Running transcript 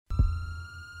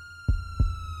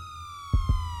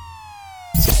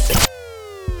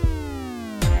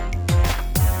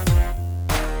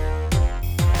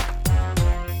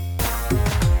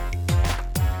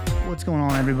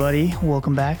everybody?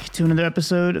 Welcome back to another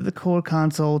episode of the Core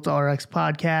Consult RX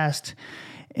podcast.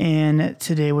 And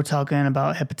today we're talking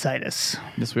about hepatitis.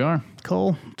 Yes, we are.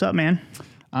 Cole, what's up, man?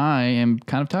 I am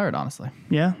kind of tired, honestly.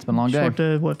 Yeah? It's been a long day. Short,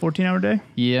 14-hour day?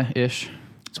 Yeah, ish.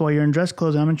 That's why you're in dress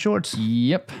clothes and I'm in shorts.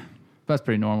 Yep. That's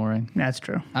pretty normal, right? That's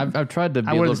true. I've tried to be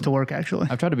I wear this to work, actually.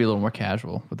 I've tried to be a little more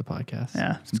casual with the podcast.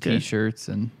 Yeah, Some t-shirts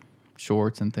and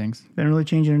shorts and things. Been really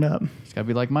changing it up. It's got to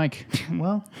be like Mike.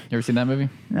 Well. You ever seen that movie?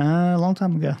 A long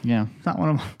time ago. Yeah. It's not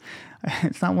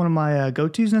one of my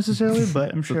go-tos necessarily,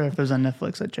 but I'm sure if it was on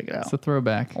Netflix, I'd check it out. It's a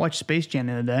throwback. I watched Space Jam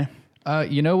the other day.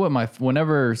 You know what?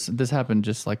 Whenever this happened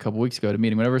just like a couple weeks ago at a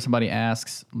meeting, whenever somebody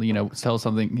asks, tell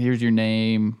something, here's your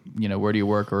name, where do you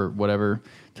work or whatever,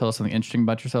 tell us something interesting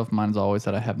about yourself. Mine's always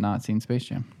that I have not seen Space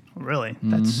Jam. Really?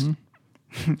 That's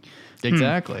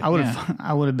exactly. I would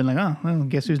have been like, oh, well,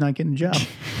 guess who's not getting a job?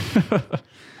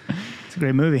 It's a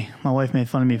great movie. My wife made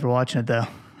fun of me for watching it though.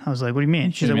 I was like, what do you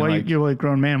mean? She's like, well, you're a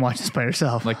grown man watching this by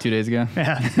yourself. Like 2 days ago?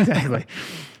 Yeah, exactly.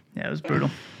 Yeah, it was brutal.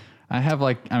 I have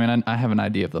I have an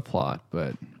idea of the plot,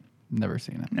 but never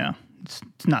seen it. No, it's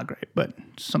not great, but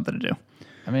it's something to do.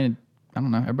 I mean, I don't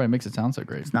know. Everybody makes it sound so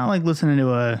great. It's not like listening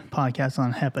to a podcast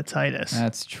on hepatitis.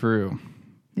 That's true.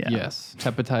 Yeah. Yes.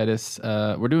 Hepatitis.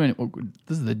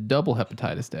 This is the double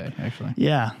hepatitis day, actually.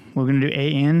 Yeah. We're going to do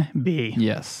A and B.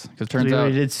 Yes. Because we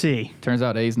already did C. Turns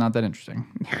out A is not that interesting.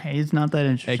 A is not that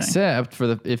interesting. Except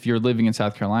for if you're living in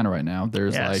South Carolina right now,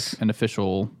 there's Yes. like an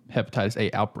official hepatitis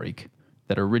A outbreak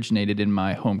that originated in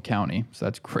my home county. So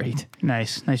that's great.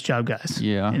 Nice. Nice job, guys.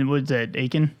 Yeah. And what's that,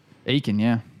 Aiken? Aiken,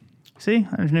 yeah. See?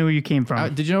 I just knew where you came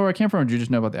from. Did you know where I came from, or did you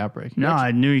just know about the outbreak? No,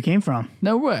 I knew you came from.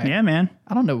 No way. Yeah, man.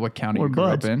 I don't know what county We're you grew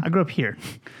buds. up in. I grew up here.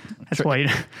 That's why.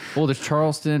 Well, there's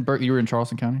Charleston. You were in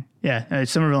Charleston County? Yeah,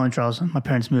 Somerville and Charleston. My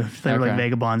parents moved. They were like Okay.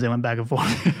 vagabonds. They went back and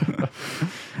forth.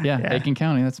 Yeah, Aiken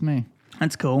County. That's me.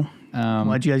 That's cool.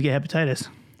 Why'd you guys get hepatitis?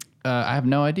 I have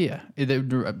no idea.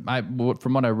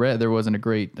 From what I read, there wasn't a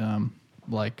great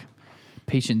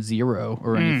patient zero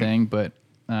or anything, but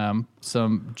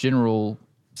some general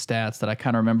stats that I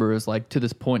kind of remember is like to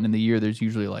this point in the year, there's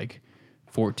usually like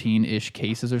 14-ish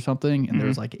cases or something, and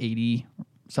there's like 80,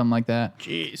 something like that.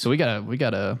 Jeez. So we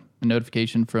got a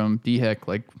notification from DHEC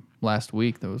like last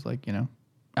week that was like,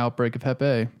 outbreak of Hep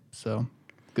A. So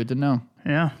good to know.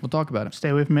 Yeah. We'll talk about it. Stay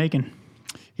away from Aiken.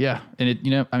 Yeah, and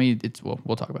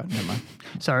we'll talk about it. Never mind.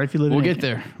 Sorry if you live We'll in get Aiken.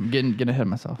 there. I'm getting ahead of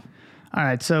myself. All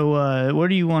right, so where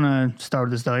do you want to start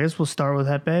with this, though? I guess we'll start with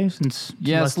Hep A since it's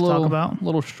less to talk about. A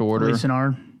little shorter. At least in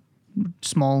our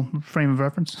small frame of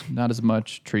reference. Not as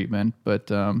much treatment, but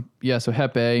so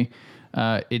Hep A,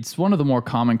 it's one of the more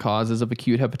common causes of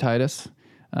acute hepatitis.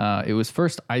 It was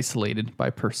first isolated by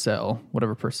Purcell,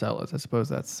 whatever Purcell is. I suppose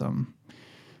that's some,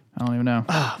 I don't even know.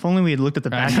 If only we had looked at the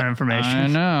background information. I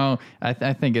know.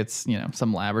 I think it's,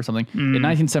 some lab or something. In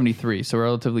 1973, so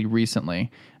relatively recently.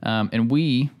 And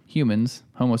we, humans,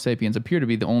 Homo sapiens, appear to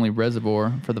be the only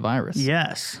reservoir for the virus.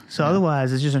 Yes. So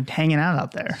otherwise, it's just hanging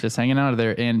out there. Just hanging out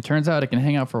there. And it turns out it can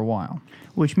hang out for a while.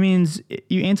 Which means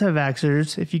you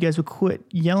anti-vaxxers, if you guys would quit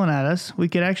yelling at us, we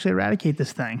could actually eradicate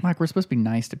this thing. Mike, we're supposed to be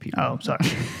nice to people. Oh, sorry.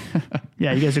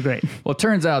 Yeah, you guys are great. Well, it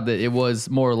turns out that it was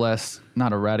more or less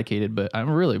not eradicated, but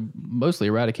really mostly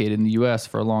eradicated in the U.S.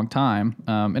 for a long time.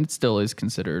 And it still is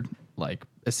considered like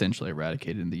essentially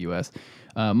eradicated in the U.S.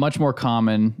 Much more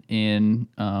common in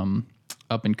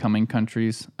up and coming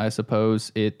countries, I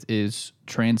suppose. It is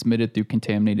transmitted through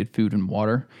contaminated food and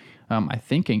water. I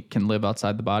think it can live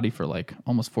outside the body for like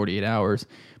almost 48 hours,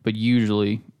 but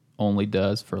usually only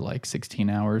does for like 16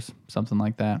 hours, something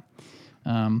like that.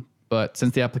 But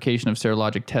since the application of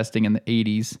serologic testing in the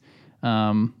 80s,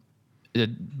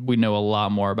 we know a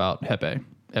lot more about Hep A,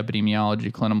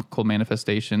 epidemiology, clinical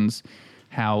manifestations,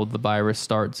 how the virus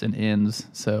starts and ends.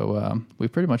 So we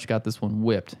pretty much got this one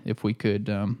whipped if we could,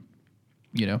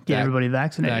 Get everybody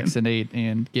vaccinated. Vaccinate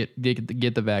and get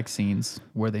the vaccines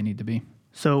where they need to be.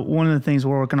 So one of the things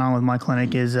we're working on with my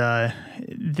clinic is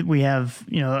we have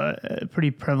a pretty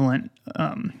prevalent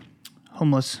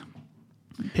homeless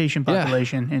patient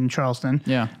population in Charleston.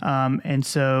 Yeah. And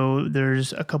so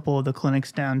there's a couple of the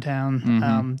clinics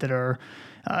downtown that are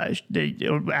they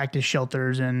act as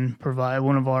shelters and provide.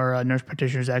 One of our nurse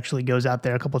practitioners actually goes out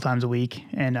there a couple times a week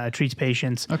and treats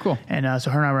patients. Oh, cool. And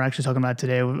so her and I were actually talking about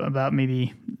today about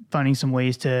maybe finding some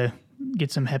ways to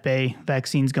get some Hep A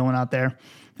vaccines going out there.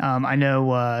 I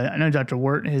know Dr.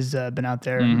 Wirt has been out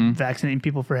there vaccinating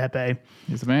people for Hep A.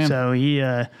 He's the man. So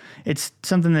it's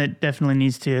something that definitely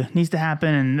needs to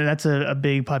happen, and that's a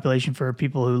big population for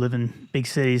people who live in big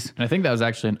cities. And I think that was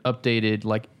actually an updated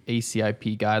like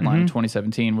ACIP guideline in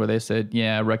 2017 where they said,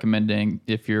 recommending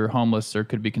if you're homeless or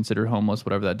could be considered homeless,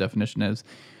 whatever that definition is,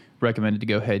 recommended to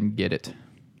go ahead and get it.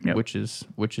 Yep. Which is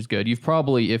good. You've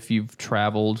probably, if you've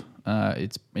traveled,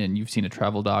 and you've seen a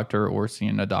travel doctor or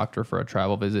seen a doctor for a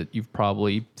travel visit, you've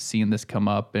probably seen this come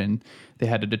up, and they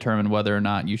had to determine whether or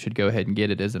not you should go ahead and get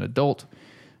it as an adult.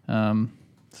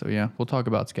 So yeah, we'll talk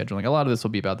about scheduling. A lot of this will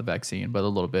be about the vaccine, but a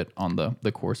little bit on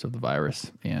the course of the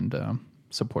virus and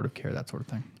supportive care, that sort of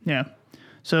thing. Yeah.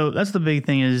 So that's the big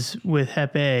thing is with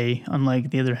Hep A,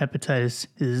 unlike the other hepatitis,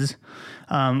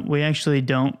 we actually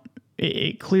don't.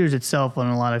 It clears itself on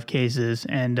a lot of cases,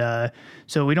 and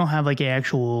so we don't have like an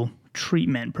actual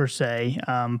treatment per se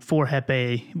for Hep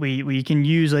A. We can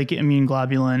use like immune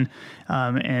globulin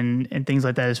and things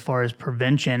like that as far as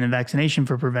prevention and vaccination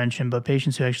for prevention. But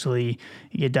patients who actually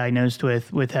get diagnosed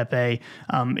with Hep A,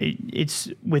 it's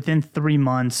within 3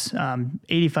 months.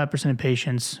 85% of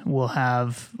patients will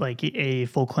have like a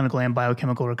full clinical and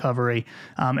biochemical recovery,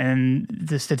 and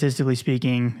statistically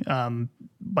speaking.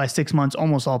 By 6 months,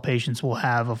 almost all patients will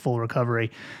have a full recovery.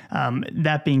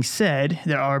 That being said,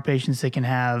 there are patients that can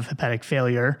have hepatic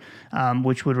failure,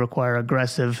 which would require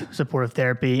aggressive supportive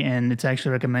therapy, and it's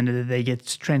actually recommended that they get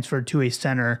transferred to a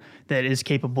center that is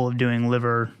capable of doing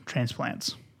liver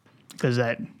transplants, because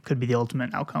that could be the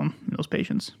ultimate outcome in those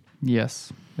patients.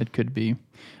 Yes, it could be.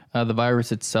 The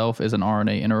virus itself is an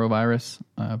RNA enterovirus.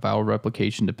 Viral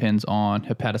replication depends on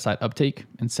hepatocyte uptake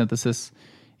and synthesis,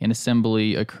 and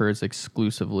assembly occurs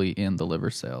exclusively in the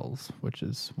liver cells, which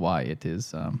is why it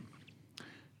is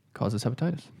causes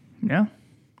hepatitis. Yeah.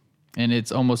 And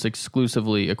it's almost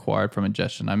exclusively acquired from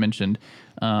ingestion. I mentioned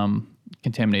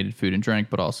contaminated food and drink,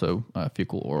 but also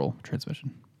fecal-oral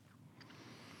transmission.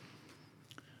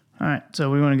 All right,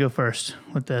 so we want to go first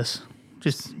with this.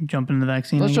 Just jump into the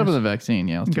vaccine. Let's jump into the vaccine.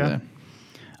 Yeah, let's do that.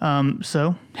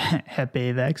 So, Hep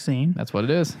A vaccine. That's what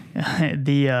it is.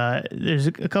 There's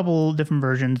a couple different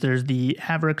versions. There's the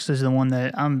Havrix is the one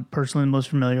that I'm personally most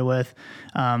familiar with.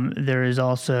 There is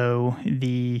also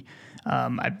the,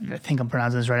 I think I'm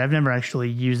pronouncing this right. I've never actually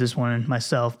used this one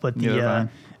myself, but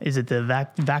is it the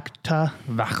Vacta?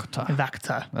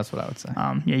 Vacta. That's what I would say.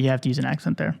 Yeah, you have to use an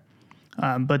accent there.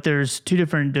 But there's two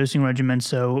different dosing regimens.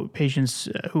 So patients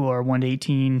who are 1 to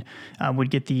 18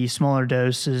 would get the smaller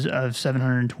doses of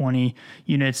 720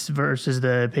 units versus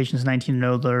the patients 19 and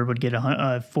older would get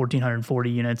 1,440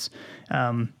 units.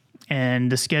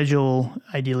 And the schedule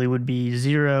ideally would be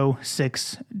 0,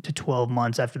 6 to 12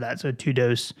 months after that. So a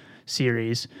 2-dose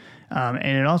series.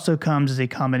 And it also comes as a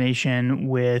combination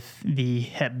with the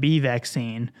Hep B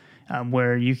vaccine,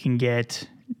 where you can get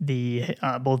the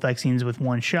both vaccines with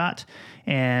one shot,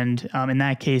 and in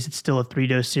that case, it's still a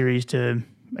 3-dose series to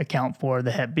account for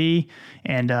the Hep B,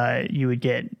 and you would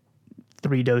get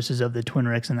 3 doses of the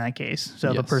Twinrix in that case.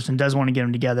 So if a person does want to get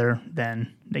them together,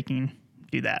 then they can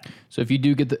do that. So if you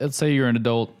do get let's say you're an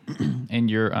adult and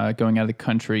you're going out of the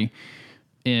country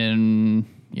in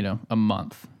a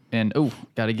month, and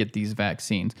got to get these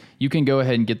vaccines, you can go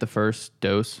ahead and get the first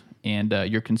dose, and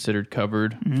you're considered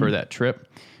covered for that trip.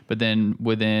 But then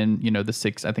within, the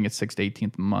 6 to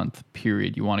 18th month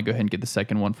period, you want to go ahead and get the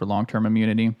second one for long-term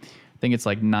immunity. I think it's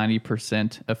like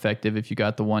 90% effective if you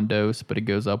got the one dose, but it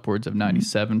goes upwards of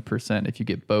 97% if you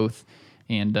get both,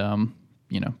 and,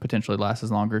 potentially lasts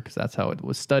as longer because that's how it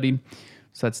was studied.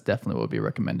 So that's definitely what would be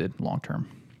recommended long-term.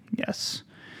 Yes.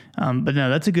 But no,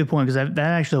 that's a good point, because that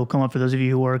actually will come up for those of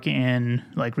you who work in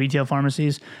like retail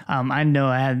pharmacies. I know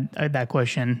I had that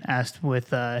question asked with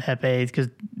Hep A, because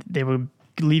they were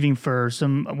leaving for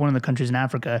one of the countries in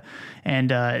Africa, and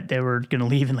they were going to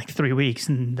leave in like 3 weeks,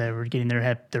 and they were getting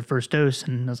their first dose,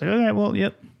 and I was like, all right, well,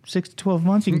 yep, 6 to 12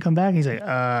 months, you can come back. And he's like,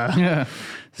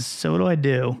 so what do I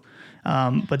do?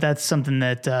 But that's something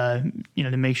that to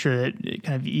make sure that it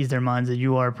kind of ease their minds that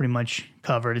you are pretty much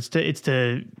covered. It's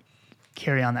to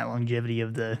carry on that longevity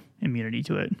of the immunity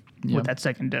to it with that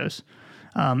second dose.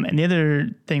 And the other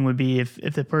thing would be if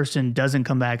the person doesn't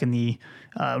come back in the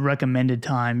recommended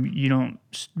time, you don't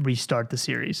restart the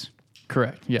series.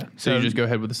 Correct. Yeah. So you just go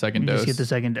ahead with the second dose. Just get the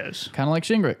second dose. Kind of like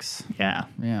Shingrix. Yeah.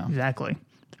 Yeah. Exactly.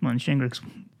 When Shingrix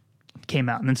came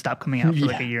out and then stopped coming out for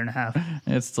like a year and a half.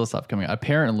 It still stopped coming out.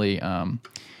 Apparently, is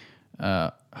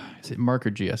it Merck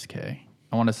or GSK?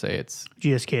 I want to say it's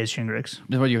GSK is Shingrix.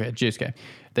 What you had, GSK.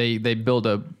 They build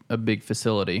a big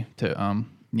facility to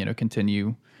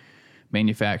continue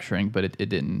manufacturing, but it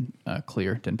didn't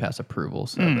didn't pass approval.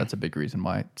 So that's a big reason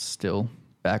why it's still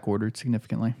back ordered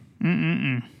significantly.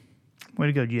 Way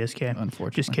to go, GSK.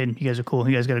 Unfortunately. Just kidding. You guys are cool.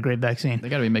 You guys got a great vaccine. They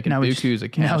got to be making Now we bukus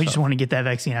of cash. Now we just want to get that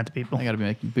vaccine out to people. They got to be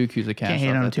making bukus of cash. Can't hate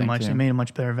off on them that too thing, much. They made a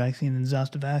much better vaccine than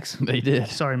Zostavax. They did.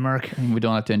 Sorry, Merck. And we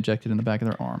don't have to inject it in the back of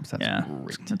their arms. That's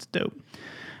great. That's dope.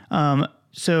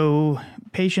 So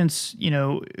patients,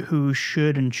 who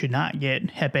should and should not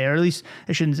get Hep A, or at least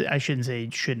I shouldn't say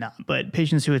should not, but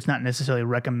patients who it's not necessarily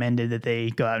recommended that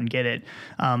they go out and get it.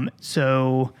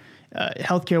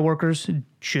 Healthcare workers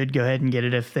should go ahead and get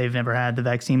it if they've never had the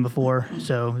vaccine before.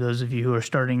 So those of you who are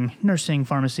starting nursing,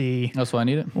 pharmacy, That's why I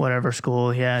need it. whatever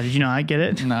school, yeah. Did you know I get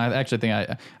it? No, I actually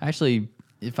think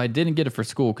if I didn't get it for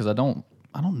school, because I don't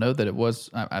know that it was.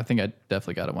 I think I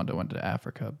definitely got it when I went to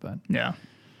Africa, but Yeah.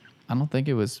 I don't think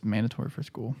it was mandatory for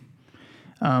school.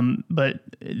 But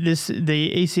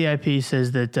the ACIP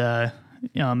says that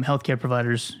healthcare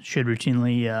providers should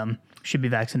routinely should be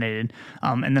vaccinated,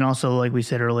 and then also, like we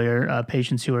said earlier,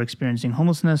 patients who are experiencing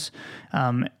homelessness,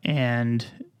 and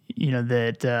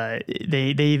that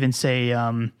they even say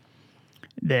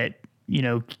that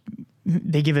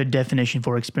they give a definition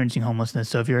for experiencing homelessness.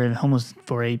 So if you're homeless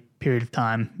for a period of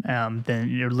time, then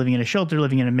you're living in a shelter,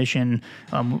 living in a mission,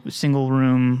 single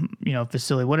room,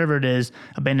 facility, whatever it is,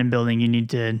 abandoned building, you need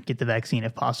to get the vaccine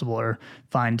if possible, or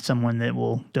find someone that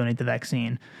will donate the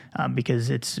vaccine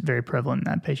because it's very prevalent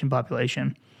in that patient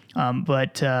population.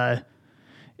 But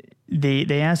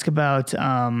they ask about,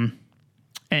 and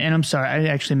I'm sorry, I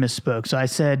actually misspoke. So I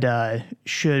said,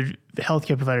 should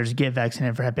healthcare providers get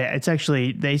vaccinated for Hep A? It's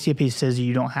actually, the ACIP says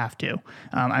you don't have to.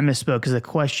 I misspoke because the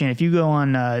question, if you go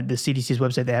on the CDC's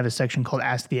website, they have a section called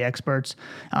Ask the Experts.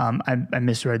 I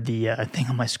misread the thing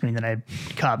on my screen that I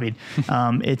copied.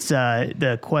 It's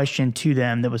the question to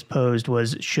them that was posed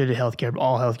was, should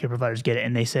all healthcare providers get it?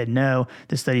 And they said, no,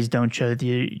 the studies don't show that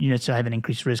you necessarily have an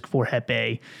increased risk for Hep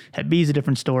A. Hep B is a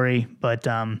different story, but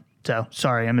so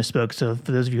sorry, I misspoke. So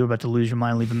for those of you who are about to lose your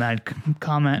mind, leave a mad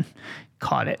comment.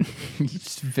 Caught it. You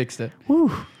just fixed it.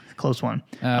 Woo, close one.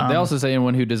 They also say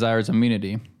anyone who desires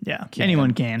immunity. Yeah,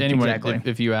 anyone can. Exactly.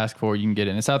 If you ask for it, you can get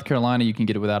it. In South Carolina, you can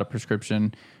get it without a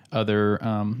prescription. Other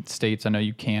states, I know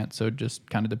you can't. So it just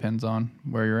kind of depends on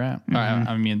where you're at.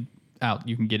 I mean,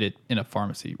 you can get it in a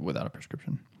pharmacy without a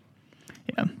prescription.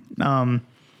 Yeah.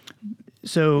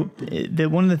 So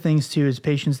one of the things too is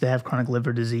patients that have chronic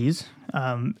liver disease.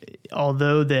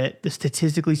 Although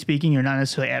statistically speaking, you're not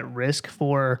necessarily at risk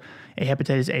for a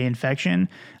hepatitis A infection,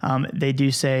 they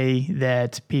do say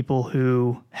that people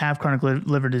who have chronic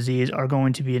liver disease are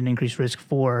going to be at an increased risk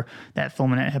for that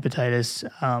fulminant hepatitis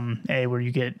A, where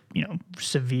you get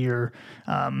severe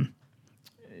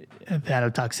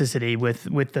hepatotoxicity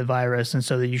with the virus, and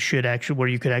so that you could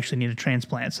actually need a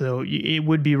transplant. So it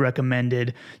would be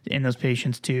recommended in those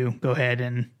patients to go ahead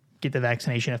and get the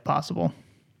vaccination if possible.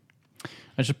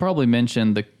 I should probably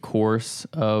mention the course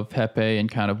of Hep A and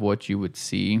kind of what you would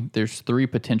see. There's 3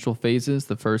 potential phases.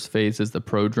 The first phase is the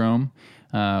prodrome,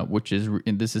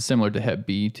 this is similar to Hep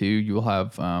B too. You will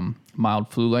have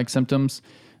mild flu-like symptoms,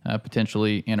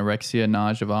 potentially anorexia,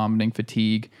 nausea, vomiting,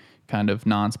 fatigue, kind of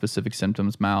non-specific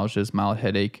symptoms, myalgias, mild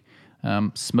headache.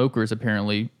 Smokers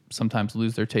apparently sometimes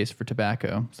lose their taste for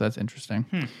tobacco, so that's interesting.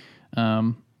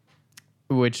 That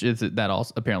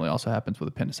also apparently also happens with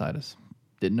appendicitis.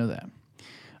 Didn't know that.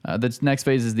 The next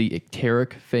phase is the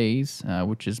icteric phase,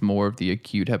 which is more of the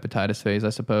acute hepatitis phase,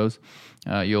 I suppose.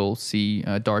 You'll see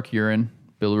dark urine,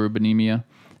 bilirubinemia,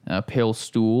 pale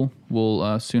stool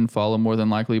will soon follow more than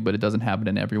likely, but it doesn't happen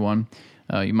in everyone.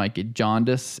 You might get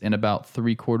jaundice in about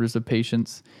 3/4 of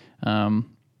patients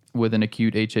with an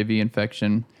acute HIV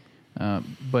infection,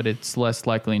 but it's less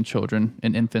likely in children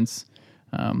and infants.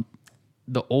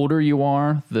 The older you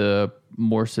are, the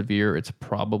more severe it's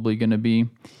probably going to be.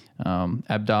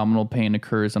 Abdominal pain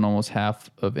occurs in almost half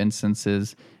of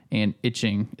instances, and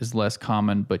itching is less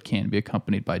common but can be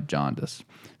accompanied by jaundice.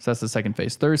 So that's the second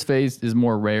phase. Third phase is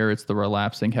more rare. It's the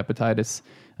relapsing hepatitis.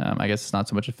 I guess it's not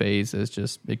so much a phase as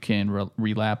just it can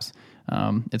relapse.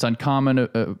 It's uncommon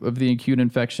of the acute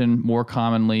infection. More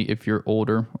commonly, if you're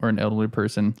older or an elderly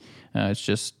person, it's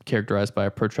just characterized by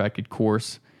a protracted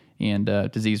course and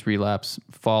disease relapse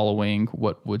following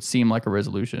what would seem like a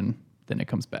resolution. Then it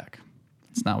comes back.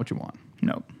 It's not what you want.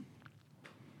 Nope.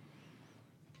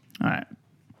 All right.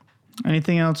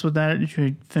 Anything else with that? Should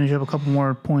we finish up a couple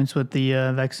more points with the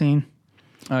vaccine?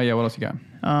 Oh, yeah. What else you got?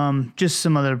 Just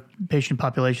some other patient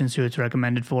populations who it's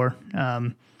recommended for.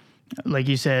 Like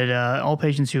you said, all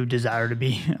patients who desire to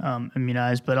be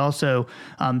immunized, but also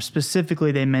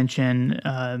specifically they mention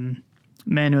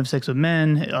men who have sex with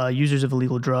men, users of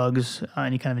illegal drugs,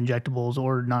 any kind of injectables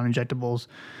or non-injectables,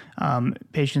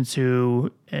 patients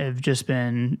who have just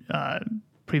been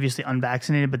previously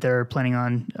unvaccinated, but they're planning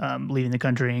on leaving the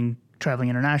country and traveling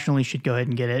internationally should go ahead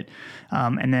and get it.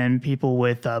 And then people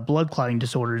with blood clotting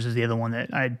disorders is the other one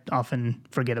that I often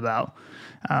forget about.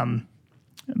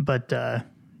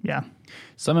 Yeah.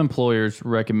 Some employers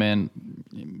recommend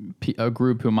a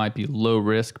group who might be low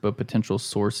risk but potential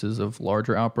sources of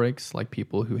larger outbreaks, like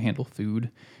people who handle food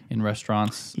in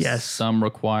restaurants. Yes. Some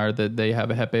require that they have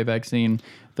a Hep A vaccine,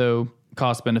 though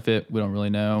cost benefit, we don't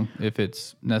really know if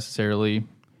it's necessarily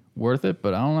worth it,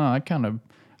 but I don't know.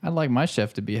 I'd like my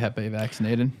chef to be Hep A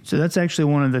vaccinated. So that's actually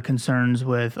one of the concerns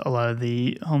with a lot of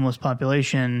the homeless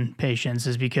population patients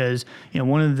is because,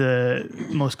 one of the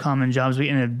most common jobs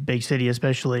in a big city,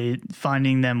 especially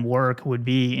finding them work would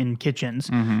be in kitchens,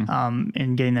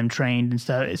 and getting them trained and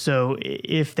stuff. So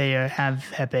if they have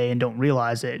Hep A and don't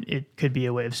realize it, it could be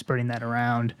a way of spreading that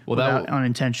around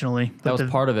unintentionally. That was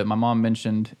part of it. My mom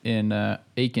mentioned in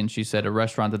Aiken, she said a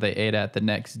restaurant that they ate at the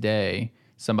next day,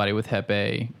 somebody with Hep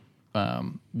A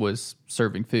was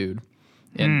serving food,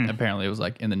 and apparently it was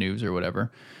like in the news or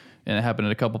whatever. And it happened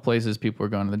in a couple places. People were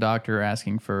going to the doctor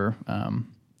asking for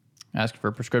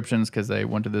prescriptions because they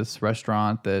went to this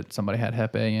restaurant that somebody had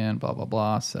Hep A in, blah blah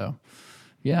blah. So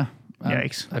yeah,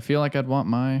 yikes. I feel like I'd want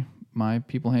my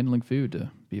people handling food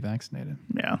to be vaccinated.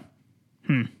 Yeah.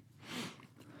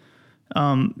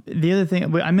 The other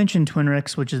thing, I mentioned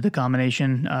Twinrix, which is the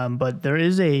combination, but there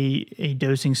is a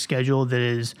dosing schedule that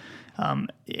is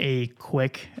a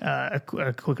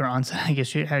quicker onset, I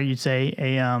guess how you'd say,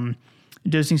 a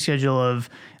dosing schedule of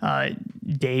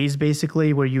days,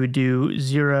 basically, where you would do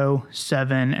 0,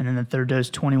 7, and then the third dose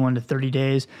 21 to 30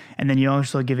 days. And then you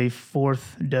also give a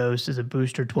fourth dose as a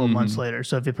booster 12 months later.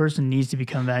 So if a person needs to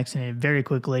become vaccinated very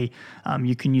quickly,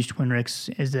 you can use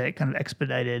Twinrix as that kind of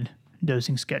expedited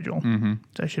dosing schedule.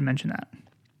 So I should mention that.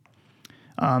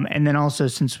 And then also,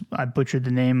 since I butchered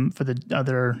the name for the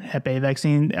other Hep A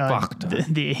vaccine,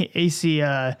 the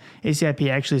ACIP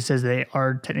actually says they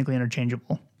are technically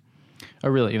interchangeable. Oh,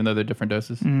 really? Even though they're different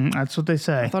doses? That's what they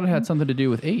say. I thought it had something to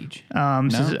do with age. No?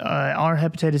 Says, are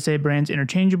hepatitis A brands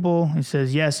interchangeable? It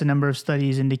says, yes, a number of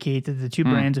studies indicate that the two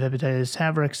brands of hepatitis,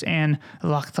 Havrix and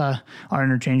Lacta, are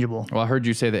interchangeable. Well, I heard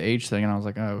you say the age thing, and I was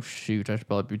like, oh, shoot, I should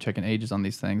probably be checking ages on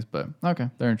these things. But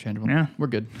okay, they're interchangeable. Yeah. We're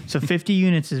good. So 50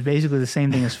 units is basically the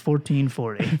same thing as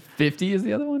 1440. 50 is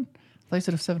the other one? I thought you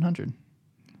said of 700.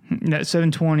 No,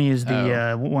 720 is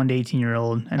the 1 to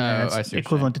 18-year-old, and that's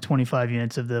equivalent to 25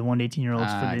 units of the 1 to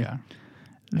 18-year-olds for the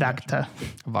Vacta.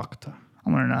 Vacta. I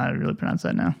want to know how to really pronounce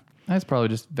that now. That's probably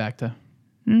just Vacta.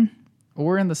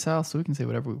 We're in the South, so we can say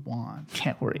whatever we want.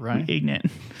 Yeah, we're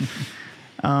ignorant.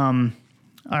 All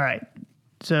right.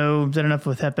 So is that enough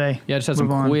with Hep A? Yeah, just have some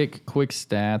quick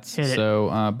stats. So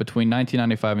between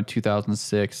 1995 and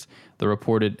 2006, the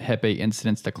reported Hep A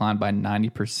incidence declined by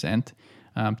 90%.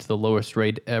 To the lowest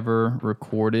rate ever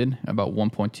recorded, about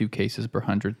 1.2 cases per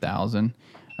 100,000.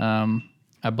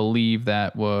 I believe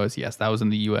that was in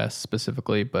the U.S.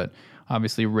 specifically, but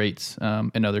obviously rates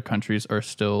in other countries are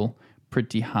still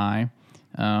pretty high.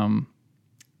 Urban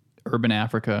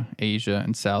Africa, Asia,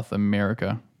 and South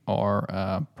America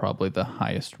are probably the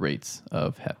highest rates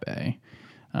of Hep A.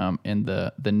 And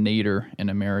the nadir in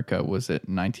America was at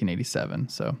 1987.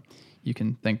 So you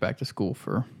can think back to school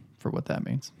for what that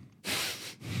means.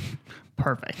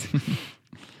 Perfect. I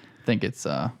think it's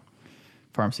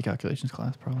pharmacy calculations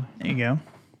class, probably. There you go.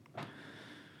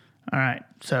 All right.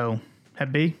 So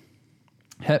Hep B?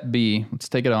 Hep B, let's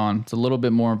take it on. It's a little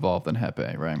bit more involved than Hep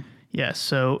A, right? Yes.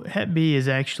 So Hep B is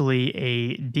actually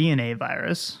a DNA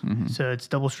virus. So it's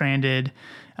double-stranded.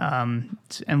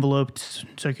 It's enveloped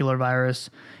circular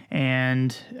virus.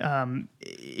 And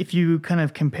if you kind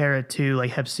of compare it to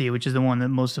like Hep C, which is the one that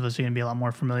most of us are going to be a lot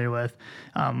more familiar with,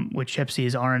 which Hep C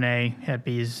is RNA, Hep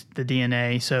B is the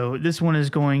DNA. So this one is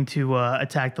going to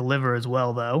attack the liver as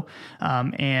well, though.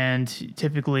 And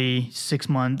typically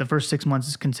the first 6 months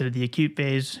is considered the acute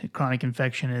phase. Chronic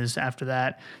infection is after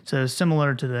that. So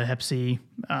similar to the Hep C.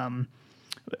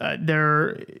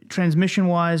 They're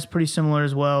transmission-wise pretty similar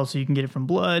as well. So you can get it from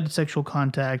blood, sexual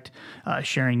contact,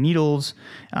 sharing needles,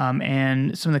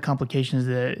 and some of the complications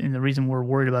and the reason we're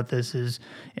worried about this is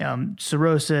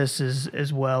cirrhosis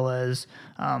as well as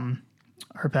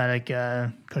hepatic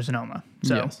carcinoma.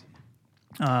 So yes.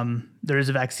 There is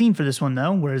a vaccine for this one,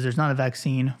 though, whereas there's not a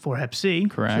vaccine for Hep C.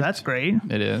 Correct. So that's great.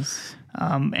 It is.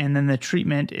 And then the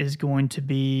treatment is going to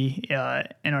be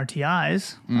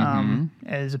NRTIs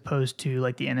as opposed to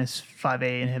like the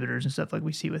NS5A inhibitors and stuff like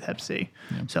we see with Hep C.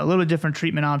 Yep. So a little bit different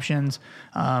treatment options.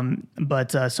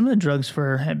 But some of the drugs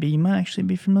for Hep B you might actually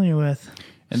be familiar with.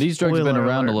 And these drugs have been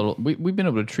around a little. We've been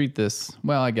able to treat this.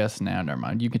 Well, I guess now, never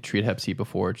mind. You could treat Hep C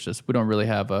before. It's just we don't really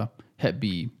have a Hep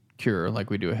B cure like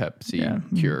we do a Hep C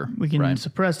cure. We can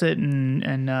suppress it,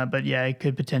 but yeah, it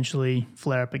could potentially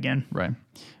flare up again. Right.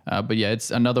 But yeah,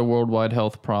 it's another worldwide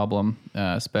health problem,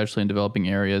 especially in developing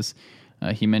areas.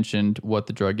 He mentioned what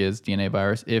the drug is, DNA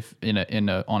virus. If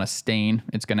on a stain,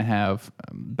 it's going to have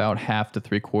about half to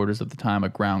 3/4 of the time a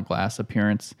ground glass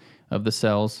appearance of the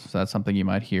cells. So that's something you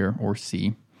might hear or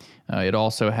see. It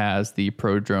also has the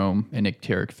prodrome and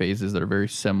icteric phases that are very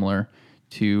similar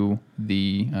to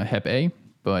the Hep A,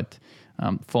 but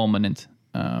fulminant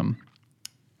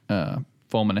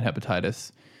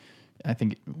hepatitis, I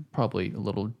think probably a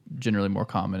little generally more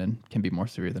common and can be more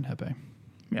severe than Hep A.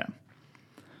 Yeah.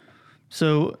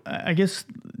 So I guess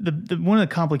the one of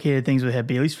the complicated things with Hep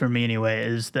B, at least for me anyway,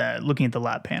 is that looking at the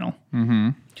lab panel.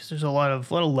 Because there's a lot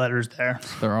of letters there.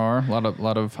 There are a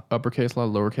lot of uppercase, a lot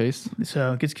of lowercase.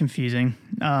 So it gets confusing.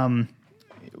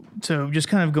 So just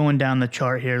kind of going down the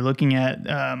chart here, looking at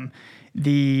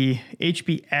the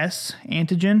HBs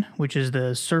antigen, which is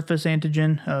the surface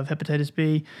antigen of hepatitis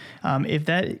B. If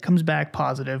that comes back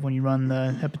positive when you run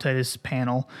the hepatitis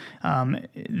panel,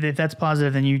 if that's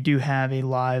positive, then you do have a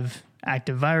live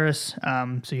active virus,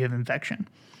 so you have infection.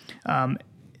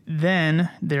 Then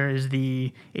there is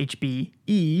the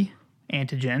HBe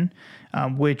antigen,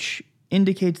 which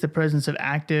indicates the presence of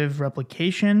active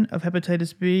replication of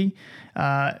hepatitis B.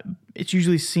 It's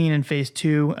usually seen in phase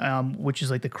 2, which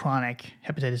is like the chronic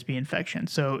hepatitis B infection.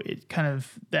 So it kind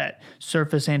of, that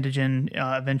surface antigen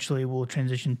eventually will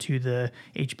transition to the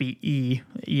HBe, E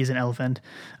is an elephant,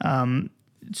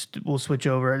 will switch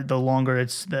over the longer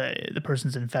it's the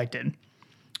person's infected.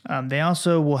 They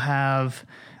also will have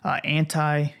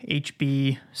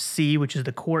anti-HBC, which is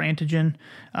the core antigen,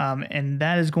 and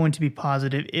that is going to be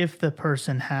positive if the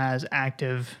person has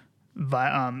active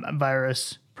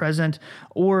virus present,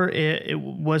 or it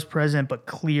was present but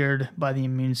cleared by the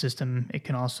immune system. It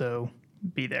can also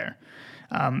be there.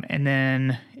 And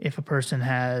then if a person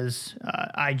has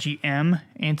IgM,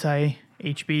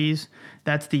 anti-HBs,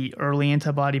 that's the early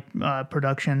antibody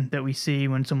production that we see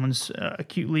when someone's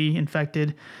acutely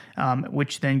infected,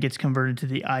 which then gets converted to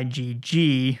the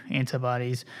IgG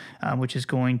antibodies, which is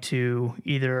going to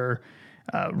either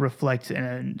reflect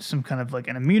some kind of like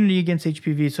an immunity against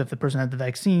HPV. So if the person had the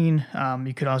vaccine,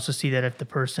 you could also see that if the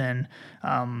person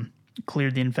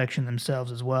cleared the infection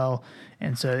themselves as well.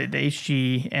 And so the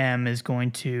HGM is going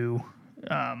to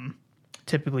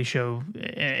typically show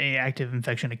a active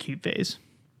infection acute phase.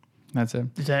 That's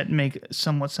it. Does that make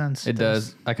somewhat sense? It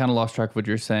does. I kind of lost track of what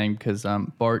you're saying because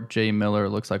Bart J. Miller,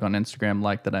 looks like on Instagram,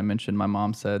 like that I mentioned, my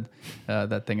mom said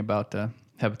that thing about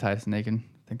hepatitis and I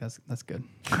think that's good.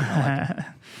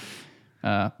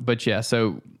 But yeah,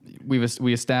 so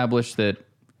we established that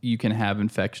you can have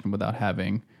infection without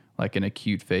having like an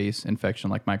acute phase infection,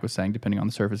 like Mike was saying, depending on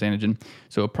the surface antigen.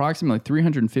 So approximately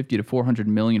 350 to 400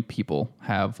 million people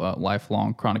have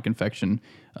lifelong chronic infection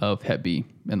of Hep B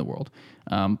in the world.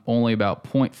 Only about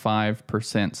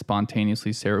 0.5%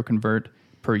 spontaneously seroconvert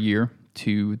per year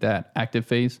to that active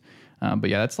phase.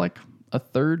 But yeah, that's like a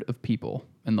third of people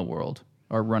in the world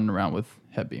are running around with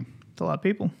Hep B. It's a lot of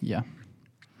people. Yeah.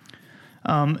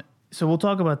 So we'll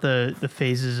talk about the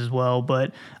phases as well,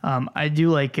 but I do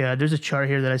like, there's a chart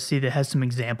here that I see that has some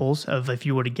examples of if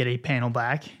you were to get a panel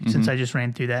back, since I just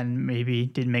ran through that and maybe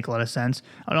didn't make a lot of sense.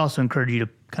 I'd also encourage you to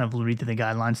kind of read through the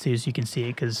guidelines too so you can see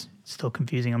it because it's still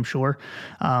confusing, I'm sure.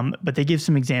 But they give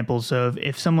some examples. So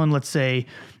if someone, let's say,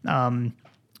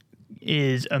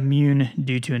 is immune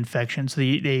due to infection. So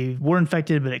they were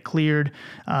infected, but it cleared.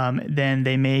 Then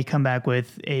they may come back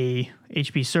with a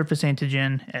HB surface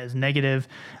antigen as negative,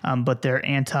 but their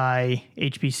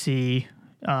anti-HBC,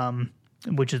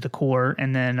 which is the core,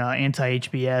 and then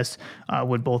anti-HBS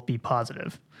would both be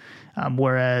positive.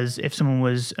 Whereas if someone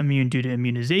was immune due to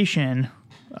immunization,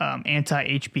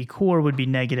 anti-HB core would be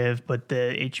negative, but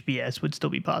the HBS would still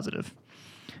be positive.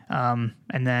 And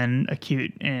then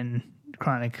acute and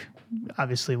chronic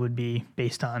obviously would be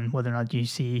based on whether or not you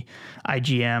see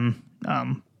IgM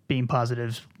being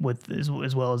positive with as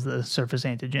well as the surface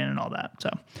antigen and all that. So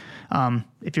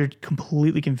if you're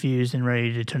completely confused and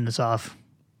ready to turn this off,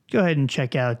 go ahead and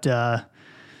check out the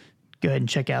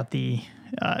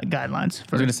guidelines.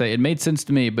 I was going to say, it made sense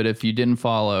to me, but if you didn't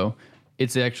follow,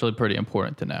 it's actually pretty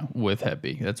important to know with Hep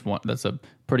B. That's a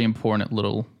pretty important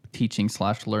little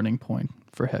teaching/learning point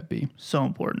for Hep B. So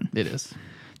important. It is.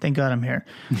 Thank God I'm here.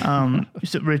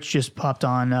 So Rich just popped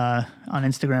on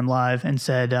Instagram Live and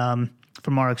said,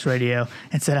 from RX Radio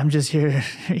and said, "I'm just here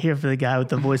for the guy with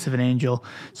the voice of an angel."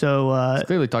 So It's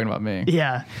clearly talking about me.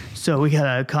 yeah, so we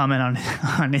got a comment on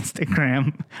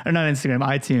Instagram, or not Instagram,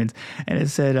 iTunes, and it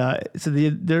said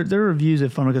their reviews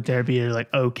of pharmacotherapy are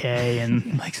like okay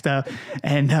and like stuff,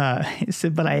 and it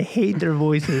said, but I hate their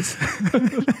voices.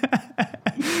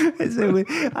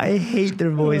 I hate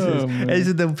their voices. It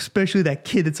said especially that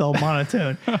kid that's all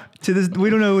monotone. To this, we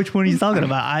don't know which one he's talking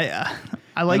about.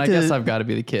 I like and I guess I've got to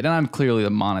be the kid, and I'm clearly the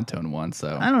monotone one.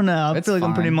 So I don't know. I feel like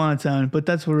I'm pretty fine. monotone, but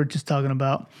that's what we're just talking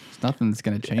about. There's nothing that's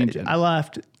going to change it. I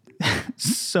laughed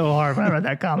so hard when I read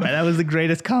that comment. That was the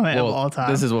greatest comment of all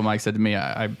time. This is what Mike said to me.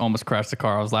 I almost crashed the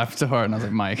car. I was laughing so hard, and I was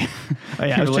like, Mike. Oh,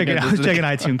 yeah, I was checking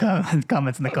iTunes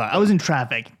comments in the car. I was in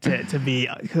traffic, to be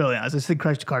totally honest. I just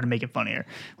crashed the car to make it funnier.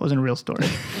 It wasn't a real story.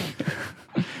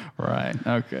 Right.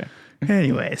 Okay.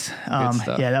 Anyways,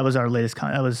 stuff. yeah, that was our latest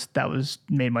comment. That was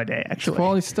made my day, actually.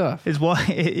 Quality stuff. Is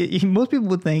why most people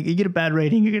would think you get a bad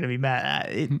rating, you're going to be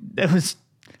mad. That was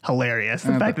hilarious.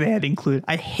 The fact that they had to include.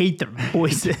 I hate their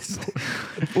voices.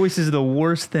 Voices are the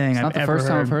worst thing I've ever heard. Not the first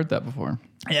time I've heard that before.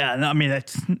 Yeah, no, I mean, I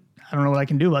don't know what I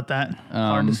can do about that.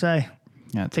 Hard to say.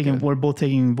 Yeah, good. We're both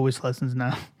taking voice lessons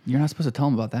now. You're not supposed to tell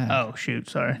them about that. Oh shoot,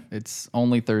 sorry. It's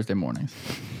only Thursday mornings.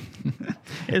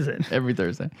 Is it? Every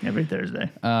Thursday. Every Thursday.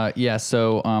 Yeah,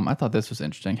 so I thought this was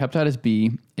interesting. Hepatitis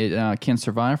B, it can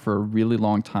survive for a really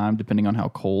long time depending on how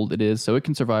cold it is. So it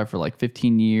can survive for like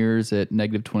 15 years at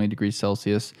negative 20 degrees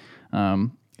Celsius,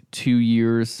 2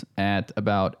 years at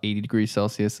about 80 degrees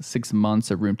Celsius, 6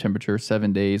 months at room temperature,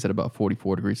 7 days at about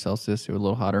 44 degrees Celsius, so a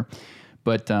little hotter.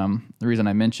 But the reason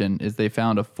I mention is they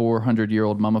found a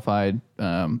 400-year-old mummified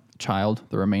child,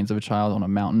 the remains of a child on a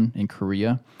mountain in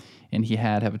Korea, and he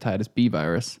had hepatitis B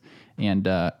virus, and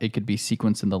it could be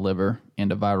sequenced in the liver,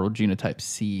 and a viral genotype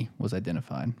C was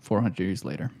identified 400 years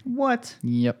later. What?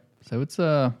 Yep. So it's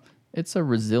a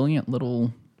resilient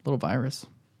little virus,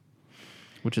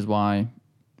 which is why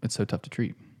it's so tough to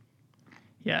treat.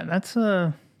 Yeah, that's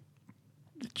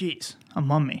geez, a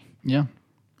mummy. Yeah.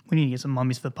 We need to get some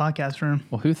mummies for the podcast room.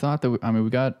 Well, who thought that? We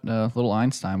got little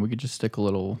Einstein. We could just stick a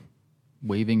little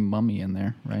waving mummy in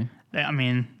there, right? I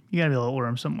mean, you got to be able to order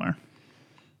them somewhere.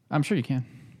 I'm sure you can.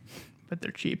 But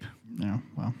they're cheap. Yeah,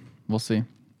 well, we'll see.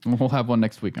 We'll have one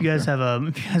next week. If you guys have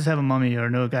a mummy or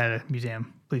know a guy at a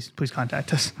museum, please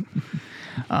contact us.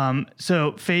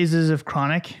 So phases of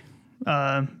chronic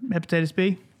hepatitis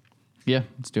B. Yeah,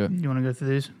 let's do it. You want to go through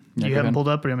these? Yeah, You go haven't ahead. pulled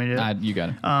up, or you want me to do it? You got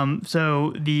it.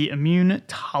 So the immune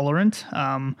tolerant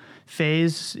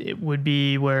phase, it would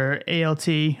be where ALT,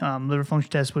 liver function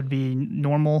test, would be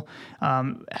normal.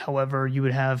 However, you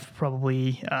would have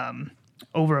probably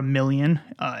over 1 million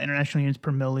international units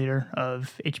per milliliter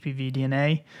of HPV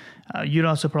DNA. You'd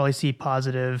also probably see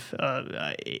positive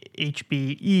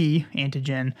HBe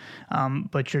antigen,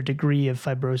 but your degree of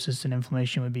fibrosis and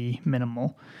inflammation would be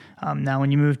minimal. Now,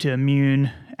 when you move to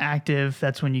immune active,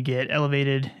 that's when you get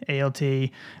elevated ALT.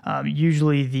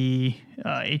 Usually the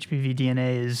HPV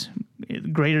DNA is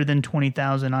greater than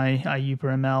 20,000 IU per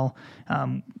ml,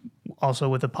 also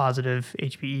with a positive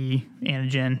HBe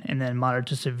antigen, and then moderate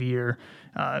to severe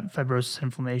fibrosis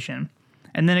inflammation.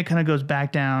 And then it kind of goes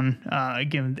back down.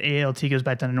 Again, the ALT goes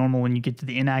back down to normal when you get to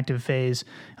the inactive phase.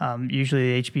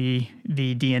 Usually the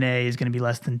HBV DNA is going to be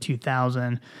less than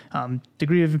 2,000.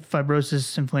 Degree of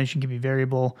fibrosis inflammation can be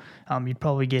variable. You'd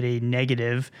probably get a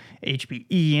negative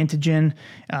HBe antigen.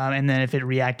 And then if it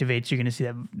reactivates, you're going to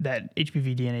see that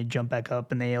HBV DNA jump back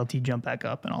up and the ALT jump back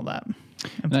up and all that.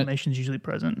 Inflammation is usually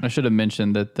present. I should have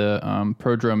mentioned that the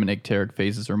prodrome and icteric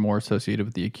phases are more associated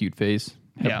with the acute phase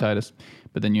hepatitis. Yeah.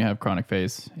 But then you have chronic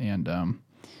phase, and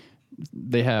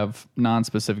they have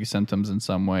non-specific symptoms in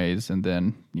some ways. And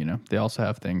then, they also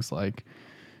have things like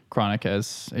chronic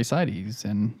as ascites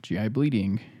and GI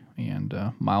bleeding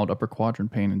and mild upper quadrant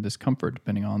pain and discomfort,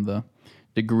 depending on the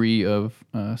degree of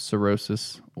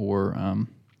cirrhosis or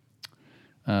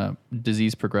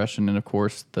disease progression. And, of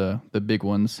course, the big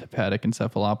ones, hepatic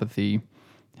encephalopathy,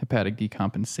 hepatic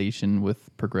decompensation with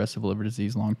progressive liver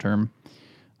disease long-term.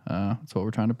 That's what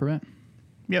we're trying to prevent.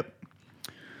 Yep.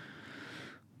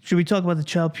 Should we talk about the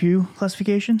Child-Pugh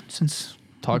classification?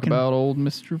 Talk about old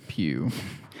Mr. Pugh.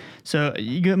 So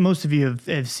most of you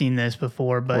have seen this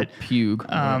before, but... Or Pugh.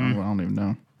 I don't even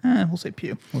know. We'll say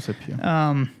Pugh.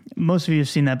 Most of you have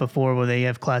seen that before, where they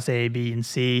have class A, B, and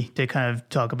C to kind of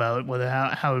talk about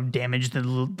how damaged the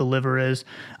liver is,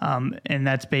 and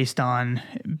that's based on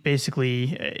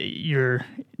basically your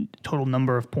total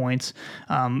number of points,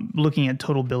 looking at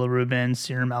total bilirubin,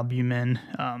 serum albumin,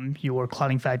 your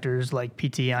clotting factors like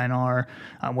PT-INR,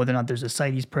 whether or not there's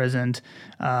ascites present,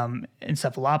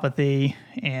 encephalopathy,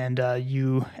 and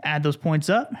you add those points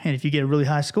up. And if you get a really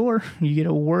high score, you get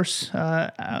a worse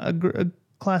a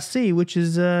class C, which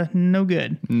is no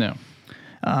good. No.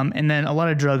 And then a lot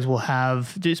of drugs will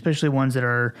have, especially ones that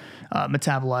are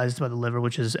metabolized by the liver,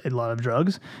 which is a lot of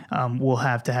drugs, will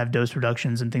have to have dose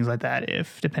reductions and things like that,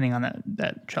 if depending on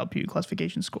that Child-Pugh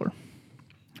classification score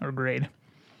or grade.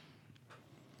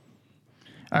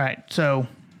 All right, so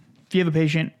if you have a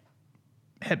patient,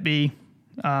 Hep B,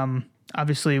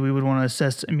 obviously we would want to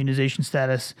assess immunization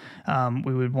status.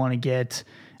 We would want to get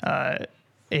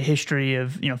a history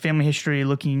of, family history,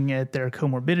 looking at their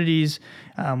comorbidities.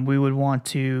 We would want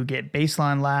to get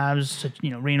baseline labs, such,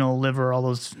 renal, liver, all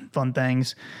those fun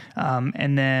things.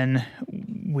 And then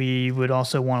we would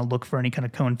also want to look for any kind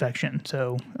of co-infection.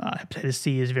 So hepatitis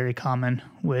C is very common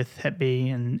with Hep B,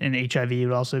 and HIV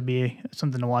would also be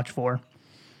something to watch for.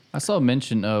 I saw a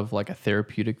mention of like a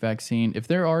therapeutic vaccine. If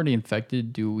they're already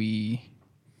infected, we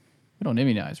don't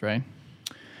immunize, right?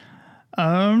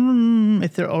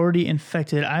 If they're already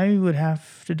infected, I would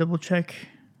have to double check.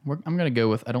 I'm going to go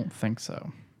with I don't think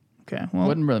so. Okay. Well,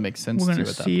 wouldn't really make sense to at that point.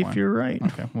 We're going to see if you're right.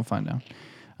 Okay, we'll find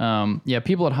out.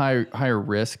 People at higher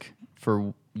risk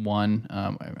for one,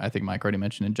 I think Mike already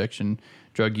mentioned injection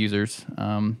drug users,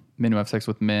 men who have sex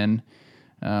with men,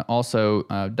 also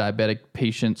diabetic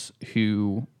patients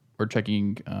who are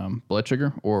checking blood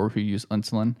sugar or who use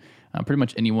insulin. Pretty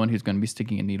much anyone who's going to be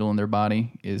sticking a needle in their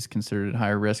body is considered at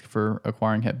higher risk for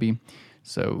acquiring Hep B.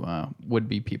 So would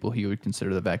be people who you would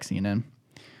consider the vaccine in.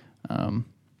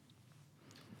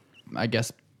 I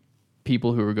guess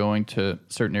people who are going to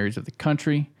certain areas of the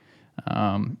country,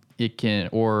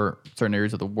 or certain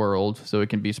areas of the world, so it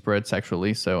can be spread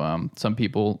sexually. So some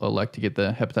people elect to get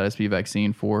the hepatitis B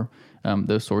vaccine for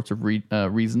those sorts of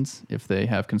reasons if they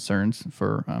have concerns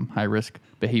for high-risk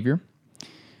behavior.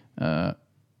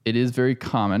 It is very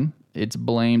common. It's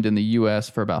blamed in the U.S.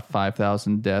 for about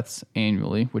 5,000 deaths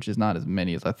annually, which is not as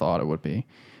many as I thought it would be.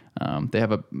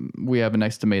 We have an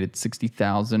estimated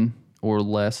 60,000 or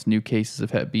less new cases of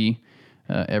Hep B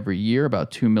every year. About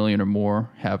 2 million or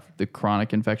more have the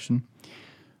chronic infection.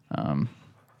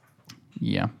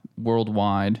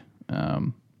 Worldwide,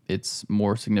 it's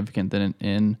more significant than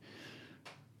in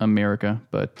America,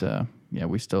 but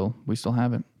we still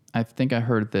have it. I think I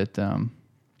heard that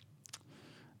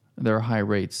there are high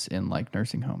rates in like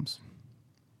nursing homes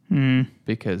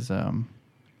because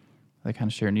they kind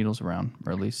of share needles around,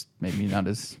 or at least maybe not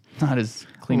as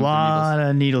clean. A lot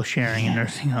of needle sharing in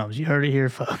nursing homes. You heard it here,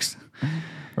 folks.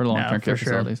 Or long-term care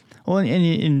facilities. Well,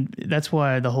 and that's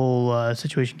why the whole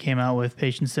situation came out with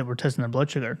patients that were testing their blood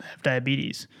sugar, have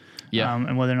diabetes. Yeah.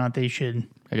 And whether or not they should.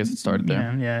 I guess it started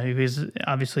there. Yeah, because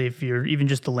obviously if you're even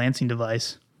just the lancing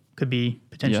device could be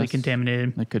potentially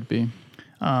contaminated. It could be.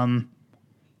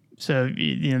 So,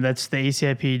 that's the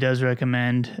ACIP does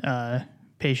recommend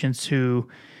patients who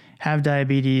have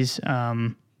diabetes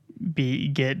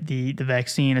get the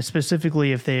vaccine,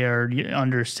 specifically if they are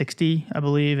under 60, I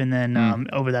believe. And then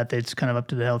over that, it's kind of up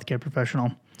to the healthcare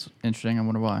professional. It's interesting. I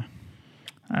wonder why.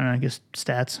 I don't know, I guess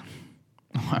stats.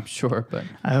 I'm sure, but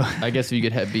I guess if you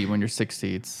get Hep B when you're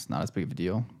 60, it's not as big of a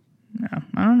deal. Yeah,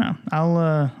 I don't know.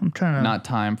 I'm trying to... Not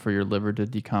time for your liver to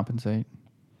decompensate.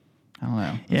 I don't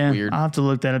know. It's weird. I'll have to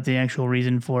look that up, the actual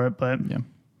reason for it, but...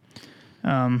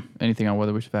 Yeah. Anything on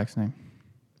whether we should vaccinate?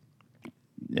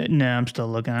 No, I'm still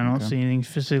looking. I don't see anything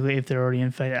specifically if they're already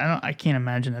infected. I can't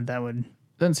imagine that would...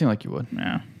 Doesn't seem like you would.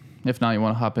 No. If not, you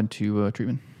want to hop into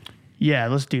treatment? Yeah,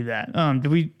 let's do that.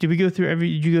 Did you go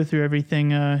through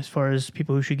everything as far as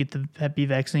people who should get the Hep B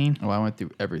vaccine? Oh, I went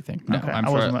through everything. No, okay. I'm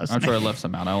sure I left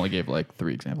some out. I only gave like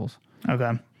 3 examples.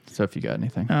 Okay. So if you got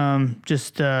anything.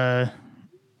 Just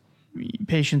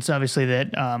patients obviously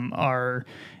that are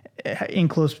in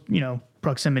close,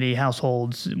 proximity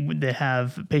households that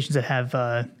have patients that have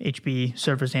HB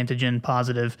surface antigen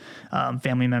positive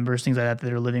family members, things like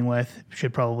that are living with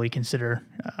should probably consider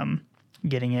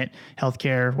getting it.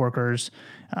 Healthcare workers,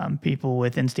 people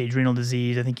with end-stage renal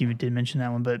disease. I think you did mention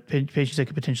that one, but patients that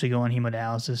could potentially go on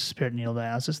hemodialysis, peritoneal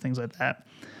dialysis, things like that.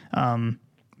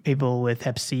 People with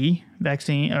Hep C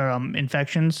vaccine or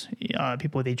infections,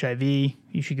 people with HIV,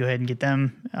 you should go ahead and get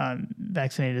them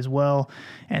vaccinated as well.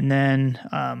 And then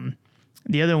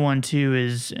the other one too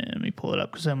is, let me pull it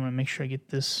up because I want to make sure I get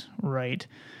this right.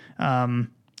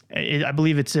 I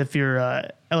believe it's if your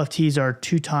LFTs are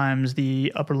 2 times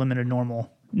the upper limit of normal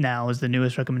now is the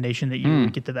newest recommendation that you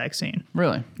would get the vaccine.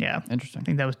 Really? Yeah. Interesting. I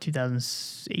think that was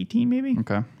 2018 maybe.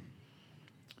 Okay.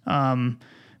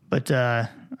 But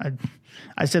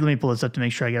I said, let me pull this up to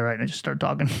make sure I get it right, and I just started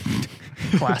talking.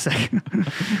 Classic.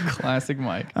 Classic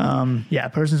Mike. Yeah,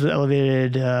 persons with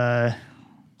elevated.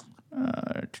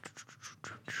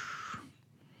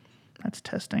 That's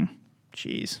testing.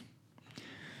 Jeez.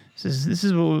 This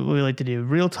is what we like to do.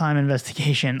 Real time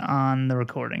investigation on the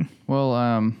recording. Well,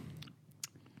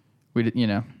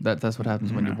 that's what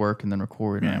happens when you work and then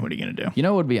record. Yeah, what are you gonna do? You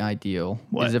know what would be ideal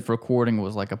What? is if recording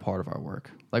was like a part of our work.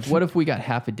 Like, what if we got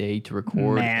half a day to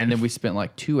record and then we spent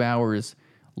like 2 hours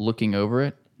looking over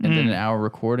it and then an hour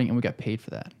recording and we got paid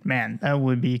for that? Man, that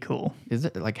would be cool. Is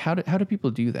it like how do people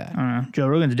do that? I don't know. Joe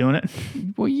Rogan's doing it.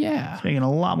 Well, yeah. He's making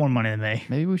a lot more money than me.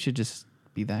 Maybe we should just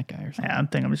be that guy or something. Yeah, I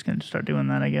think I'm just gonna start doing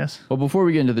that, I guess. Well, before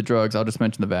we get into the drugs, I'll just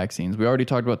mention the vaccines. We already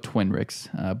talked about Twinrix,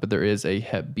 but there is a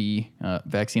Hep B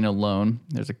vaccine alone.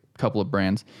 There's a couple of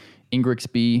brands: Ingrix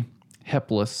B,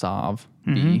 Heplisov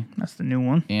B, That's the new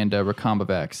one. and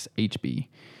Recombavax HB.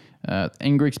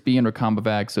 Ingrix B and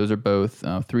Recombavax, those are both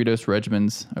 3-dose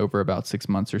regimens over about 6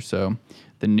 months or so.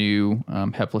 The new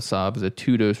Heplisov is a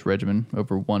 2-dose regimen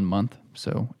over 1 month,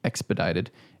 so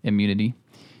expedited immunity.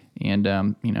 And,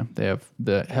 they have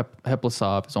the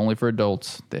Heplisov is only for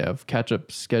adults. They have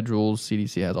catch-up schedules.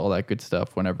 CDC has all that good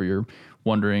stuff whenever you're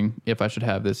wondering if I should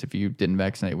have this if you didn't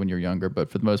vaccinate when you're younger. But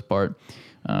for the most part,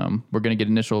 we're going to get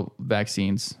initial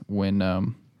vaccines when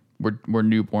we're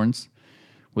newborns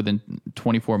within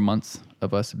 24 months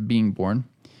of us being born.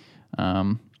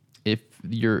 If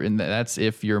you're in that's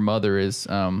if your mother is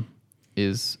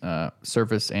surface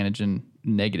antigen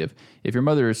negative. If your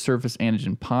mother is surface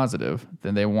antigen positive,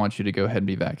 then they want you to go ahead and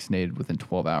be vaccinated within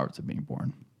 12 hours of being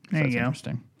born. So There you that's go.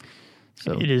 Interesting.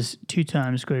 So It is 2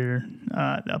 times greater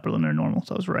the upper limit of normal,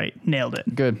 so I was right. Nailed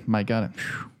it. good. Mike got it.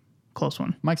 Close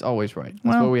one. Mike's always right. That's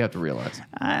Well- what we have to realize.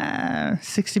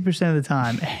 60% of the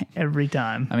time, every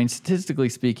time. I mean, statistically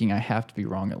speaking, I have to be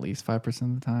wrong at least 5%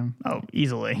 of the time. Oh,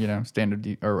 easily.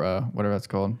 Standard or whatever that's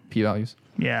called, p-values.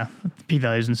 Yeah,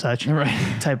 p-values and such.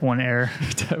 Right. Type 1 error.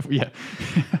 Yeah.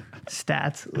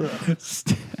 Stats.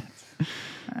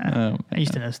 I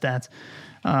used to know stats.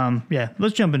 Yeah,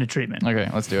 let's jump into treatment. Okay,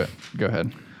 let's do it. Go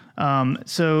ahead.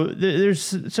 So there's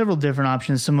several different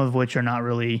options, some of which are not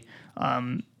really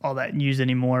all that used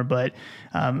anymore, but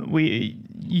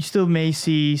you still may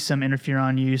see some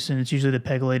interferon use, and it's usually the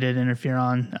pegylated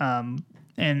interferon.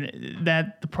 And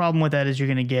the problem with that is you're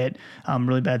going to get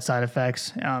really bad side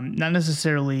effects, not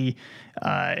necessarily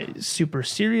super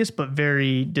serious, but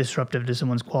very disruptive to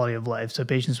someone's quality of life. So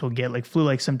patients will get like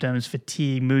flu-like symptoms,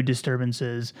 fatigue, mood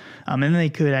disturbances, and then they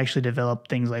could actually develop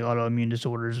things like autoimmune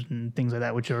disorders and things like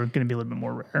that, which are going to be a little bit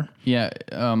more rare. Yeah,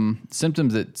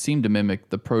 symptoms that seem to mimic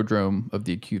the prodrome of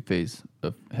the acute phase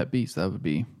of Hep B. So that would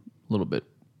be a little bit,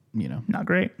 Not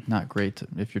great. not great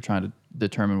if you're trying to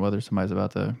determine whether somebody's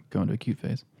about to go into acute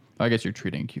phase. I guess you're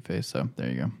treating acute phase, so there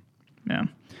you go. Yeah.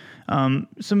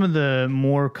 Some of the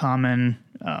more common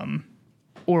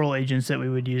oral agents that we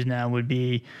would use now would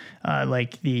be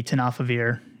like the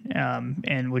tenofovir,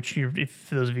 and which, if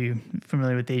for those of you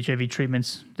familiar with the HIV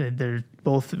treatments, they're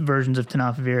both versions of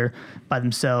tenofovir by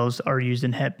themselves are used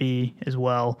in Hep B as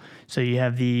well. So you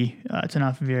have the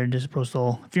tenofovir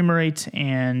disoprosyl fumarate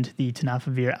and the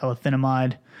tenofovir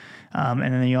alafenamide.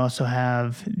 And then you also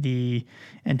have the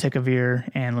entecavir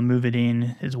and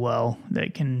lamivudine as well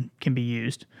that can be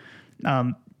used.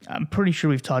 I'm pretty sure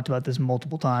we've talked about this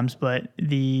multiple times, but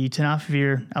the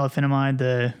tenofovir alafenamide,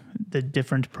 the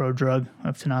different prodrug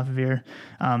of tenofovir,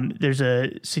 there's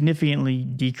a significantly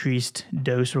decreased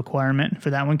dose requirement for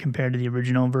that one compared to the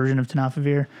original version of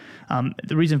tenofovir.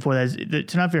 The reason for that is the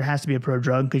tenofovir has to be a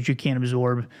prodrug because you can't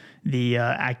absorb the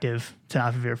active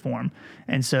tenofovir form.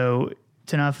 And so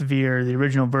tenofovir, the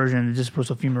original version, the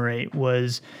disoprosyl fumarate,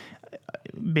 was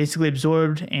basically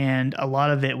absorbed, and a lot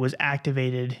of it was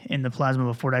activated in the plasma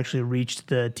before it actually reached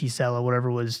the T cell or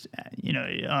whatever was,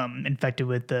 infected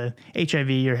with the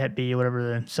HIV or Hep B or whatever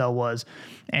the cell was,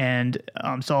 and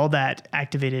so all that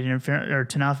activated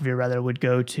tenofovir rather would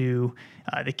go to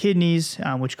the kidneys,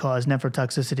 which caused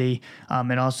nephrotoxicity.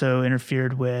 It also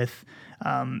interfered with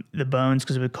the bones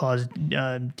because it would cause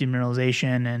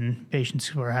demineralization and patients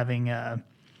who are having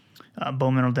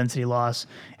bone mineral density loss.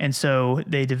 And so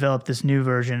they developed this new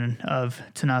version of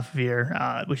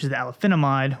tenofovir, which is the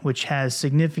alafenamide, which has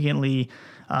significantly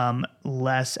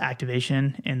less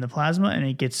activation in the plasma, and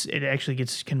it actually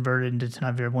gets converted into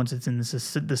tenofovir once it's in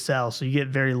the cell. So you get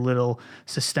very little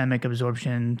systemic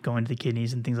absorption going to the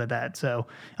kidneys and things like that. So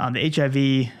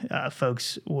the HIV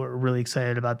folks were really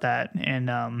excited about that,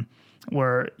 and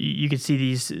where you could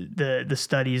see the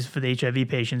studies for the HIV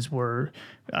patients were,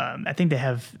 I'm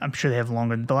sure they have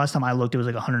longer. The last time I looked, it was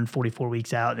like 144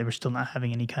 weeks out. They were still not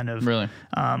having any kind of Really?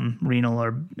 Renal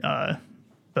or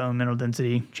bone mineral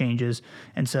density changes.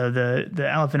 And so the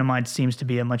alafenamide seems to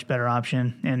be a much better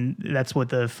option. And that's what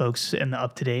the folks in the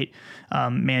up-to-date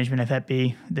management of Hep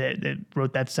B that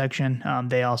wrote that section,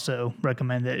 they also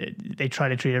recommend that they try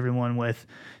to treat everyone with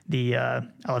the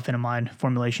alafenamide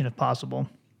formulation if possible.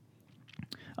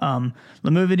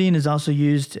 Lamivudine is also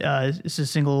used. It's a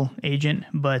single agent,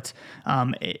 but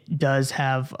it does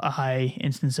have a high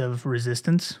instance of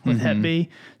resistance with Hep B.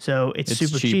 So it's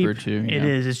super cheaper cheap. too. Yeah. It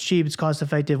is. It's cheap. It's cost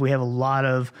effective. We have a lot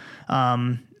of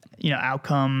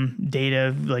outcome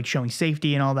data like showing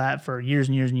safety and all that for years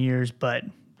and years and years, but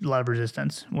a lot of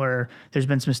resistance. Where there's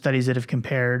been some studies that have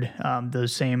compared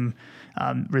those same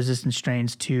resistant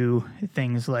strains to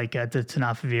things like the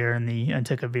tenofovir and the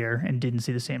entecavir and didn't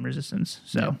see the same resistance.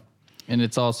 So, yeah. And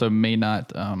it's also may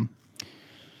not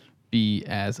be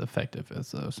as effective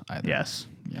as those either. Yes.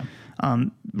 Yeah.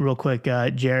 Real quick,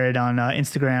 Jared on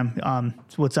Instagram.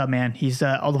 What's up, man? He's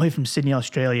all the way from Sydney,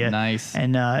 Australia. Nice.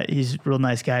 And he's a real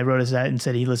nice guy. Wrote us that and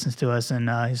said he listens to us and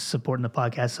he's supporting the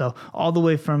podcast. So all the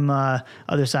way from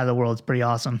other side of the world. It's pretty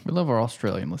awesome. We love our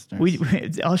Australian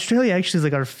listeners. Australia actually is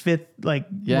like our fifth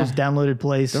most downloaded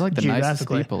place. They're like the nicest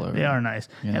people ever. They are nice.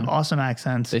 They have awesome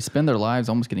accents. They spend their lives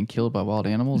almost getting killed by wild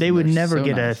animals. They would never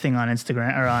get a thing on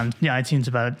Instagram or on iTunes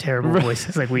about terrible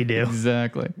voices like we do.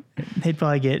 Exactly. They'd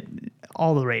probably get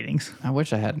all the ratings. I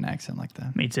wish I had an accent like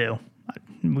that. Me too.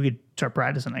 We could start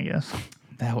practicing, I guess.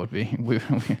 That would be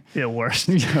the worst.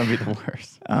 That would be the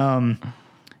worst. All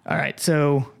right.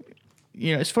 So,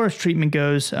 as far as treatment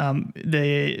goes,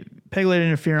 the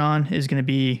pegylated interferon is going to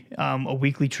be a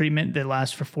weekly treatment that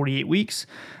lasts for 48 weeks.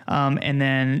 And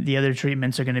then the other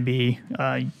treatments are going to be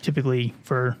typically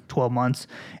for 12 months.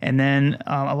 And then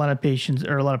a lot of patients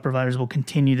or a lot of providers will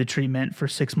continue the treatment for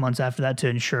 6 months after that to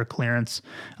ensure clearance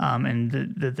and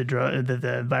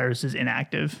the virus is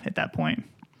inactive at that point.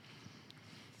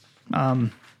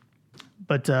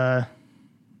 But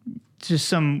just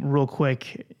some real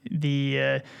quick,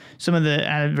 some of the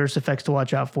adverse effects to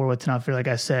watch out for with tenofovir, like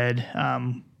I said,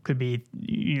 could be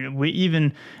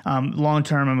long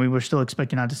term, and we're still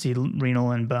expecting not to see renal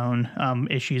and bone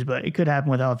issues, but it could happen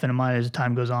with alafenamide as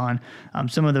time goes on.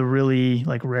 Some of the really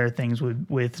rare things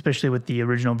with especially with the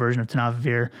original version of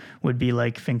tenofovir would be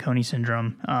like Fanconi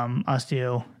syndrome,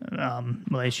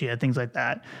 osteomalacia, things like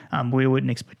that. We wouldn't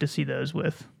expect to see those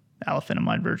with the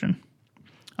alafenamide version.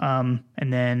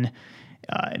 And then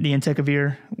the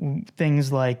entecavir,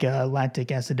 things like lactic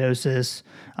acidosis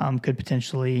could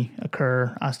potentially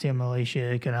occur.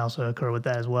 Osteomalacia can also occur with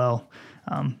that as well.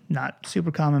 Not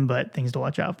super common, but things to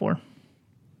watch out for.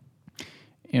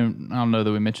 And I don't know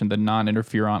that we mentioned the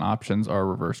non-interferon options are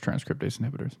reverse transcriptase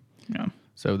inhibitors. Yeah.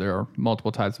 So there are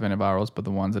multiple types of antivirals, but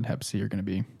the ones in Hep C are going to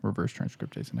be reverse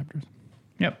transcriptase inhibitors.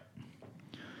 Yep.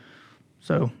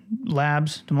 So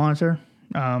labs to monitor,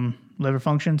 liver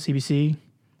function, CBC,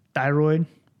 thyroid,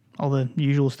 all the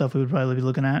usual stuff we would probably be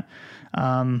looking at.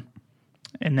 And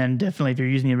then definitely if you're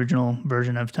using the original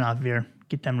version of tenofovir,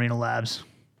 get them renal labs.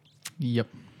 Yep.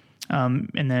 And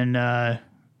then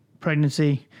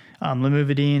pregnancy,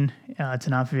 lamivudine,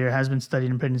 tenofovir has been studied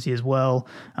in pregnancy as well,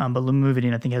 but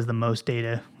lamivudine I think has the most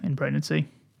data in pregnancy.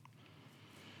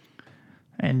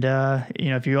 And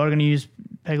if you are going to use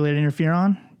pegylated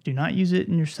interferon, do not use it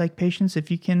in your psych patients if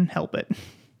you can help it.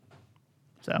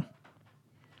 So,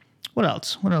 what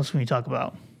else? What else can we talk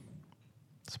about?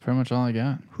 That's pretty much all I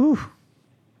got. Whew.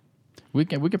 We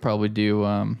could probably do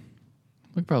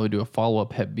a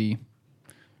follow-up Hep B.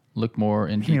 Look more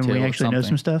in detail. We actually know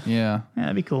some stuff. Yeah,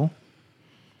 that'd be cool.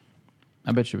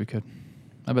 I bet you we could.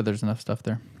 I bet there's enough stuff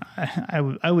there.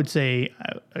 I would say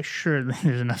sure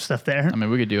there's enough stuff there. I mean,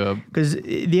 we could do because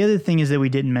the other thing is that we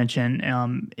didn't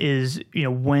mention is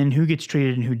who gets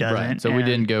treated and who doesn't. Right. So we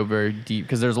didn't go very deep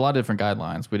because there's a lot of different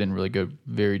guidelines. We didn't really go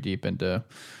very deep into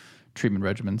treatment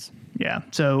regimens. Yeah.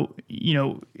 So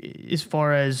as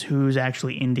far as who's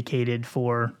actually indicated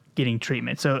for getting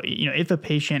treatment. So if a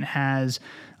patient has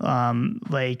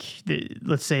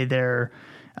let's say they're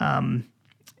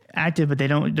active, but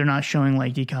they're not showing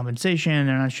decompensation,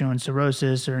 they're not showing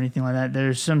cirrhosis or anything like that.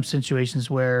 There's some situations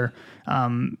where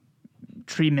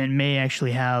treatment may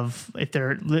actually have, if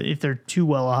they're too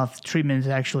well off, treatment is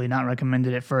actually not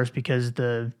recommended at first because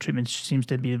the treatment seems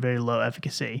to be very low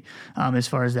efficacy as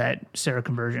far as that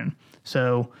seroconversion.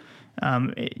 So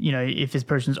if this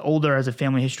person's older, has a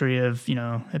family history of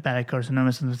hepatic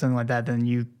carcinoma, something like that, then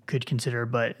you could consider,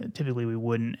 but typically we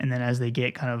wouldn't. And then as they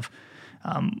get kind of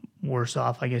worse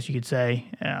off, I guess you could say,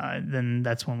 then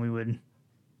that's when we would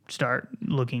start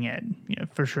looking at,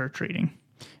 for sure treating.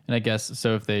 And I guess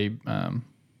so if they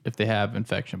have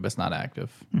infection but it's not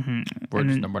active, we're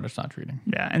just not treating.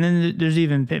 Yeah, and then there's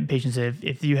even patients that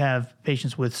if you have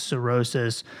patients with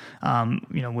cirrhosis,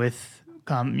 with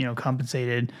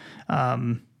compensated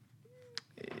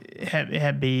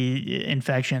Hep B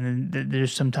infection, and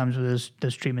there's sometimes where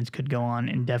those treatments could go on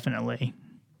indefinitely,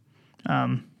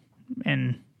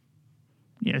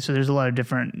 so there's a lot of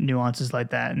different nuances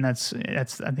like that, and that's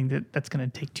I think that's going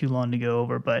to take too long to go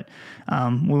over, but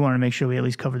we want to make sure we at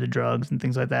least cover the drugs and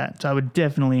things like that. So I would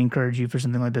definitely encourage you for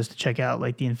something like this to check out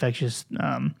like the Infectious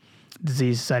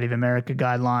Disease Society of America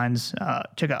guidelines,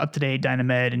 check out UpToDate,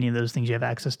 Dynamed, any of those things you have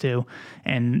access to,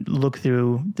 and look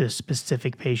through the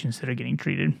specific patients that are getting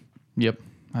treated. Yep,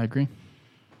 I agree.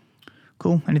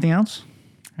 Cool. Anything else?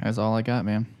 That's all I got,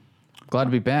 man. Glad to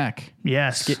be back.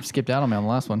 Yes. Skipped out on me on the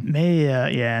last one.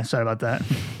 Yeah, sorry about that.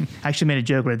 I actually made a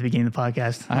joke right at the beginning of the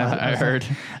podcast. I heard.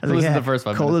 I was like, the first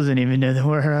 5 Cole minutes. doesn't even know that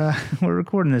we're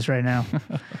recording this right now.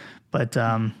 But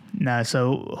no,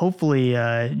 so hopefully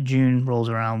June rolls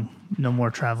around, no more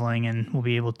traveling, and we'll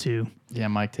be able to. Yeah,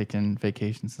 Mike taking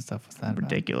vacations and stuff. What's that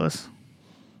ridiculous?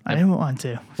 I didn't want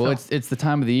to. Well, it's the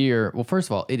time of the year. Well, first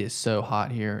of all, it is so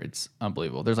hot here. It's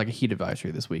unbelievable. There's like a heat advisory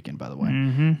this weekend, by the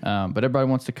way. But everybody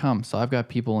wants to come. So I've got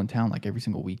people in town like every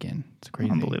single weekend. It's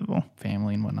crazy. Unbelievable.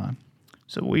 Family and whatnot.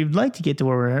 So we'd like to get to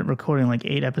where we're recording like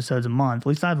 8 episodes a month. At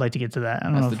least I'd like to get to that.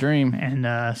 That's the dream.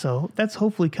 And so that's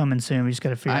hopefully coming soon. We just got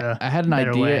to figure out. I had an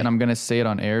idea, way. and I'm going to say it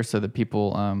on air so that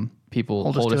people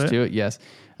hold us to it. Yes.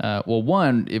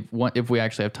 Well, if we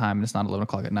actually have time and it's not 11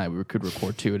 o'clock at night, we could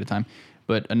record 2 at a time.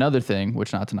 But another thing,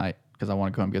 which not tonight, because I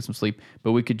want to go home and get some sleep,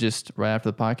 but we could just, right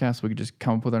after the podcast, we could just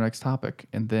come up with our next topic.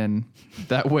 And then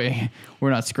that way we're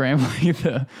not scrambling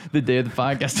the day of the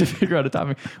podcast to figure out a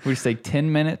topic. We just take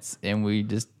 10 minutes and we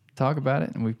just talk about it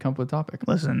and we come up with a topic.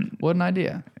 Listen. What an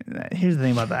idea. Here's the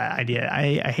thing about that idea.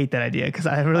 I hate that idea because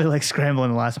I really like scrambling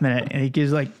the last minute and it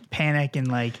gives like panic and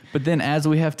like. But then as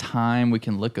we have time, we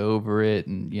can look over it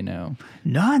and,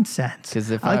 Nonsense.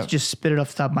 Because if I like to just spit it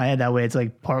off the top of my head. That way it's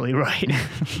like partly right.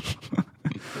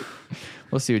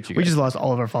 We'll see what you guys. We just lost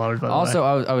all of our followers, by the way. Also,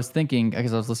 I was thinking,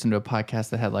 because I was listening to a podcast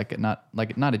that had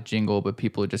not a jingle, but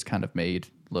people just kind of made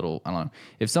little, I don't know.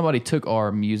 If somebody took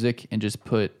our music and just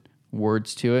put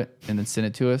words to it and then sent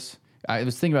it to us. I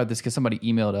was thinking about this because somebody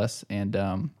emailed us and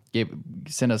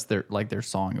sent us their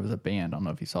song. It was a band. I don't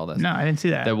know if you saw this. No, I didn't see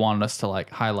that. They wanted us to like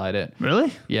highlight it.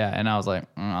 Really? Yeah, and I was like,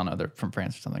 I don't know, they're from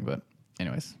France or something. But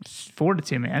anyways, forward it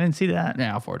to me. I didn't see that.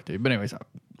 Yeah, I'll forward it to you. But anyways, I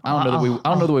don't know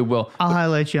that we will. I'll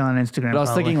highlight you on Instagram. But I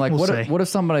was thinking, like, what if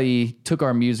somebody took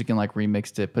our music and like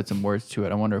remixed it, put some words to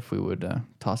it? I wonder if we would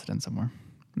toss it in somewhere.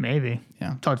 Maybe.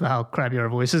 Yeah. Talked about how crappy our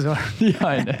voices are. Yeah,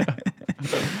 I know.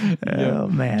 Oh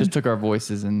man! Just took our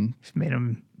voices and made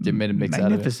them mix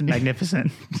out of it.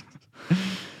 Magnificent.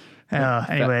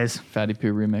 Anyways, Fatty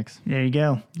Poo remix. There you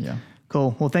go. Yeah.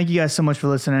 Cool. Well, thank you guys so much for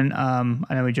listening. I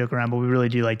know we joke around, but we really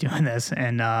do like doing this,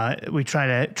 and we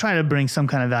try to bring some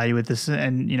kind of value with this.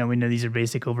 And we know these are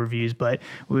basic overviews, but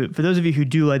for those of you who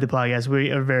do like the podcast,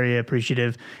 we are very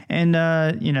appreciative. And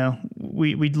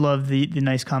we'd love the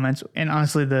nice comments. And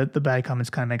honestly, the bad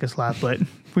comments kind of make us laugh, but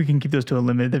if we can keep those to a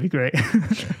limit, that'd be great.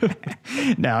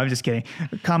 No, I'm just kidding.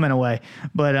 Comment away.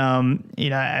 But we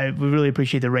really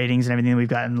appreciate the ratings and everything that we've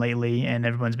gotten lately, and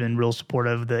everyone's been real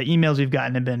supportive. The emails we've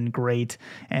gotten have been great.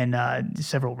 And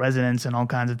several residents and all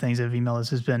kinds of things that have emailed us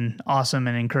has been awesome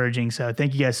and encouraging. So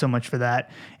thank you guys so much for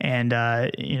that. And,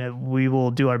 we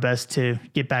will do our best to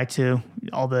get back to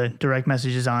all the direct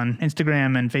messages on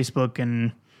Instagram and Facebook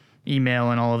and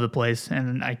email and all over the place.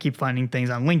 And I keep finding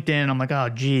things on LinkedIn. I'm like, oh,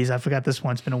 geez, I forgot this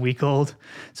one. It's been a week old.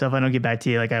 So if I don't get back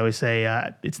to you, like I always say,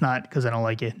 it's not because I don't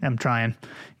like you. I'm trying.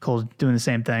 Cole's doing the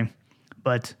same thing.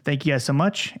 But thank you guys so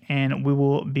much. And we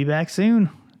will be back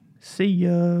soon. See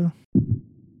ya.